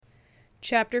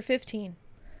Chapter 15.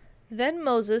 Then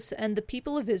Moses and the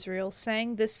people of Israel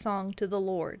sang this song to the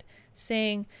Lord,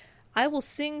 saying, I will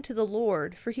sing to the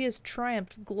Lord, for he has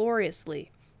triumphed gloriously.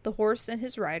 The horse and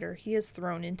his rider he has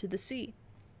thrown into the sea.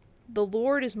 The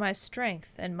Lord is my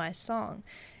strength and my song,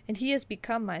 and he has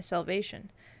become my salvation.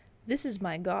 This is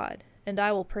my God, and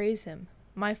I will praise him,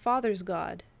 my father's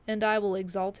God, and I will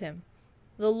exalt him.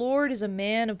 The Lord is a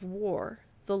man of war,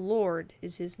 the Lord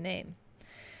is his name.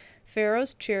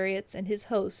 Pharaoh's chariots and his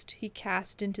host he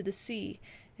cast into the sea,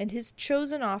 and his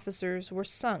chosen officers were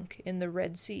sunk in the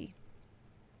Red Sea.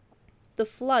 The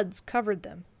floods covered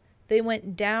them. They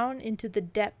went down into the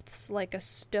depths like a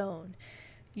stone.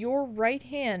 Your right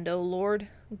hand, O Lord,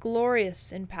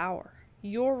 glorious in power.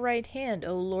 Your right hand,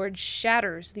 O Lord,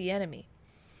 shatters the enemy.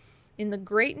 In the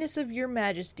greatness of your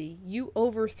majesty, you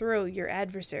overthrow your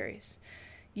adversaries.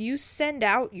 You send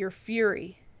out your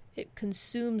fury. It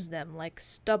consumes them like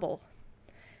stubble.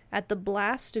 At the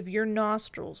blast of your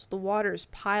nostrils, the waters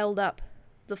piled up.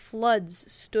 The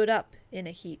floods stood up in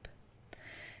a heap.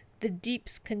 The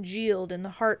deeps congealed in the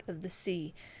heart of the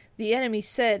sea. The enemy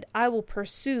said, I will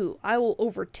pursue, I will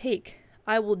overtake,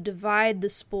 I will divide the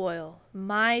spoil.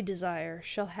 My desire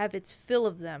shall have its fill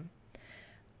of them.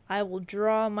 I will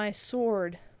draw my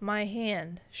sword, my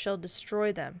hand shall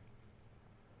destroy them.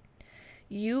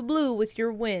 You blew with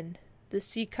your wind, the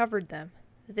sea covered them.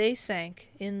 They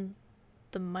sank in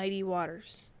the mighty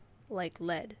waters like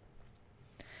lead.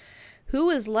 Who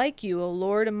is like you, O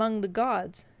Lord, among the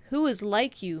gods? Who is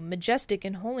like you, majestic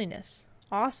in holiness,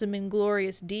 awesome in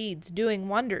glorious deeds, doing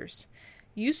wonders?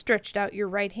 You stretched out your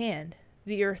right hand,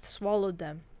 the earth swallowed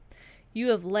them. You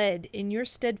have led in your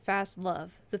steadfast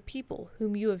love the people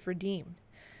whom you have redeemed.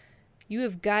 You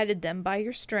have guided them by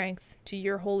your strength to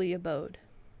your holy abode.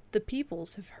 The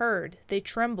peoples have heard, they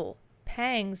tremble.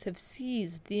 Pangs have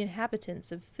seized the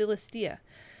inhabitants of Philistia.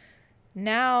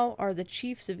 Now are the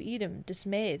chiefs of Edom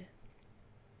dismayed.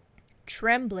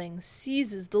 Trembling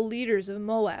seizes the leaders of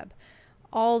Moab.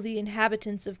 All the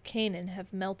inhabitants of Canaan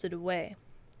have melted away.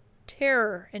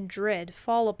 Terror and dread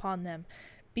fall upon them.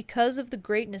 Because of the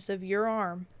greatness of your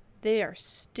arm, they are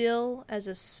still as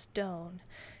a stone.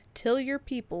 Till your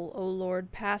people, O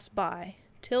Lord, pass by.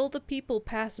 Till the people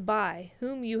pass by,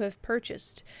 whom you have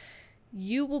purchased.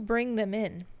 You will bring them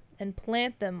in, and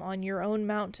plant them on your own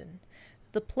mountain,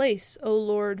 the place, O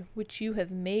Lord, which you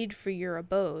have made for your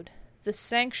abode, the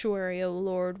sanctuary, O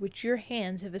Lord, which your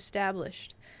hands have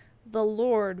established. The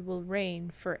Lord will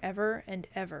reign forever and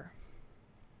ever.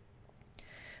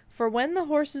 For when the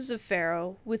horses of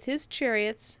Pharaoh, with his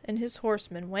chariots and his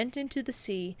horsemen, went into the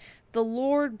sea, the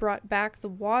Lord brought back the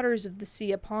waters of the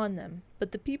sea upon them,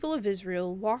 but the people of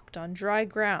Israel walked on dry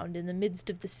ground in the midst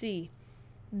of the sea.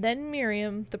 Then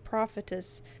Miriam, the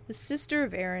prophetess, the sister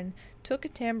of Aaron, took a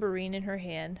tambourine in her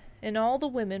hand, and all the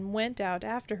women went out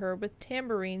after her with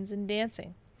tambourines and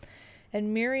dancing.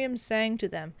 And Miriam sang to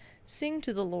them, Sing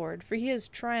to the Lord, for he has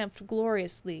triumphed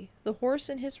gloriously. The horse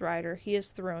and his rider he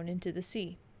has thrown into the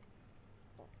sea.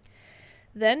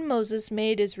 Then Moses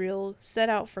made Israel set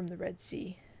out from the Red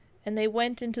Sea, and they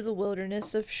went into the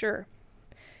wilderness of Shur.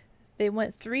 They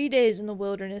went 3 days in the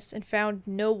wilderness and found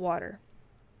no water.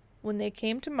 When they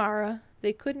came to Marah,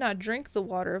 they could not drink the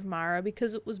water of Marah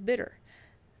because it was bitter.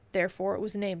 Therefore it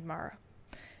was named Marah.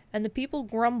 And the people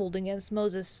grumbled against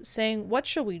Moses, saying, What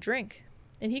shall we drink?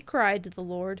 And he cried to the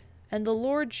Lord, and the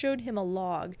Lord showed him a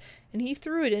log, and he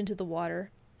threw it into the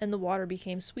water, and the water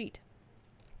became sweet.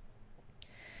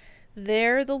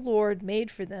 There the Lord made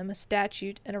for them a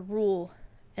statute and a rule,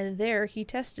 and there he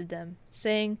tested them,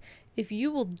 saying, If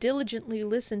you will diligently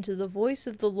listen to the voice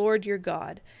of the Lord your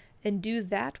God, and do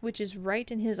that which is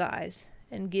right in his eyes,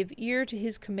 and give ear to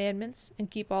his commandments, and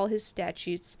keep all his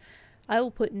statutes, I will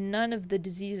put none of the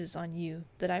diseases on you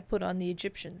that I put on the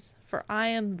Egyptians, for I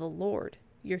am the Lord,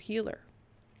 your healer.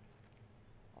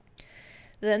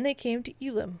 Then they came to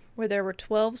Elim, where there were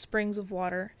 12 springs of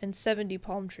water and 70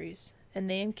 palm trees, and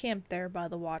they encamped there by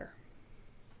the water.